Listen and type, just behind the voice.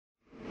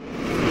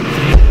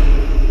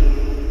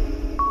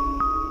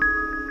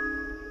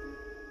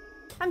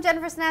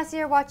Jennifer Snassi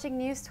here watching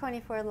News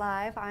 24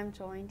 Live. I'm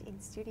joined in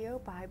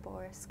studio by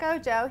Boris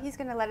Kodjoe. He's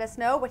going to let us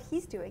know what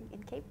he's doing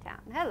in Cape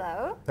Town.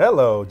 Hello.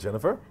 Hello,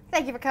 Jennifer.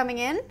 Thank you for coming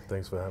in.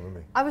 Thanks for having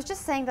me. I was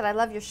just saying that I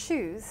love your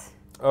shoes.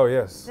 Oh,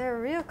 yes.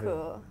 They're real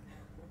cool.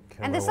 Yeah.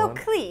 And they're so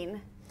clean.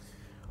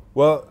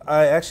 Well,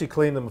 I actually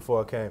cleaned them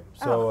before I came.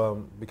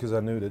 So, because I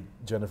knew that,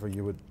 Jennifer,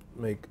 you would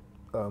make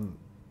fun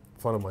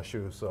of my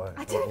shoes. So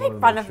I didn't make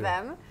fun of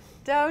them.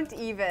 Don't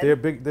even. They're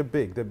big. They're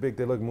big. They're big.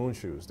 They look moon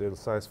shoes. They're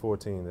size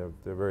 14.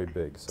 They're very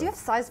big. So. Do you have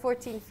size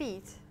 14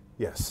 feet?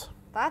 Yes.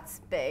 That's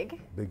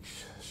big. Big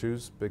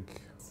shoes, big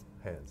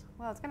hands.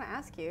 Well, I was going to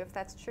ask you if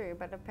that's true,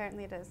 but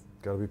apparently it is.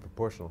 Got to be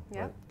proportional.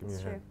 Yeah, right? Give me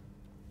that's your true. hand.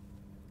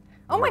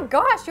 Oh my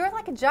gosh, you're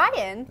like a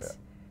giant. Yeah.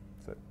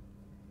 That's it.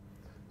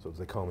 So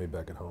they call me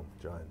back at home,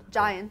 giant.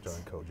 Giant.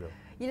 Giant Kodjoe.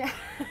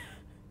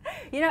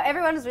 You know,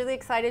 everyone is really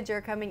excited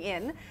you're coming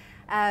in.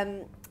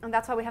 And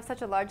that's why we have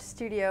such a large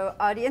studio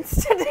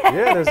audience today.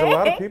 Yeah, there's a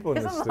lot of people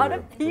in this studio. There's a lot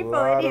of people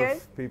in here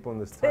people in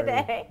this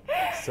today.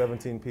 tiny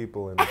 17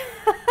 people. And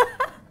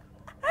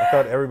I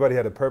thought everybody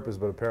had a purpose,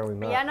 but apparently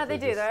not. Yeah, no, they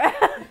do.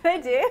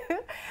 They do.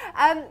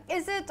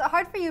 Is it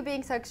hard for you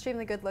being so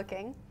extremely good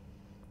looking?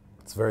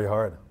 It's very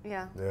hard.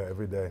 Yeah. Yeah,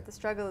 every day. The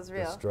struggle is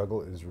real. The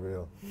struggle is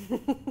real.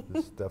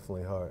 It's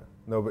definitely hard.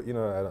 No, but you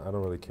know, I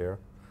don't really care.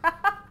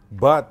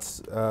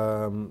 But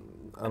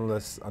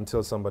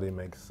until somebody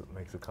makes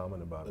a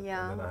comment about it,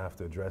 yeah. and then I have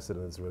to address it,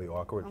 and it's really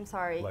awkward. I'm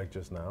sorry. Like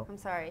just now. I'm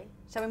sorry.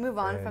 Shall we move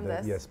on from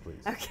this? Yes,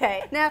 please.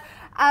 Okay. Now,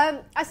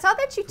 I saw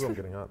that you. I'm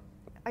getting hot.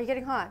 Are you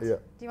getting hot? Yeah.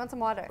 Do you want some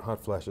water?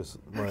 Hot flashes.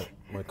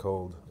 My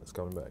cold is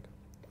coming back.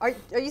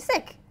 Are you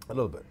sick? A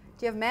little bit.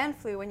 Do you have man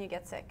flu when you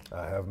get sick?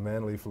 I have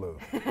manly flu.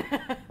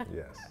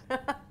 Yes.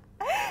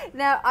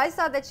 Now, I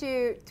saw that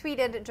you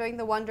tweeted during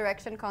the One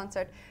Direction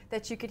concert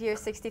that you could hear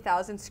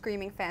 60,000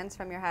 screaming fans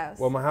from your house.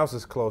 Well, my house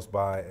is close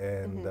by,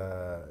 and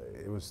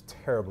it was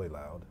terribly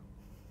loud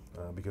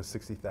because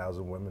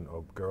 60,000 women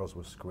or girls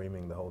were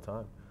screaming the whole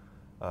time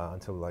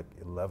until like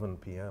 11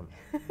 p.m.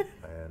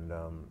 And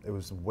it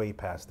was way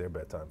past their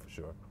bedtime for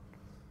sure.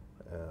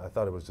 I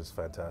thought it was just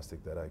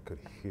fantastic that I could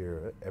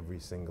hear every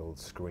single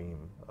scream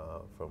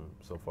from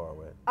so far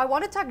away. I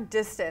want to talk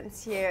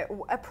distance here.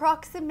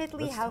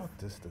 Approximately Let's talk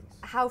distance.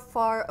 How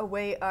far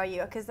away are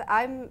you? Because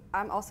I'm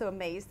also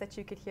amazed that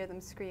you could hear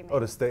them screaming.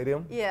 Oh, the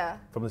stadium? Yeah.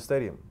 From the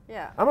stadium?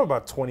 Yeah. I'm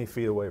about 20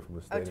 feet away from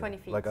the stadium. Oh, 20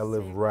 feet. Like I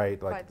live so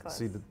right, like close.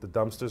 see the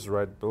dumpsters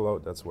right below.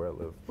 That's where I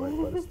live,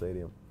 right by the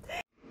stadium.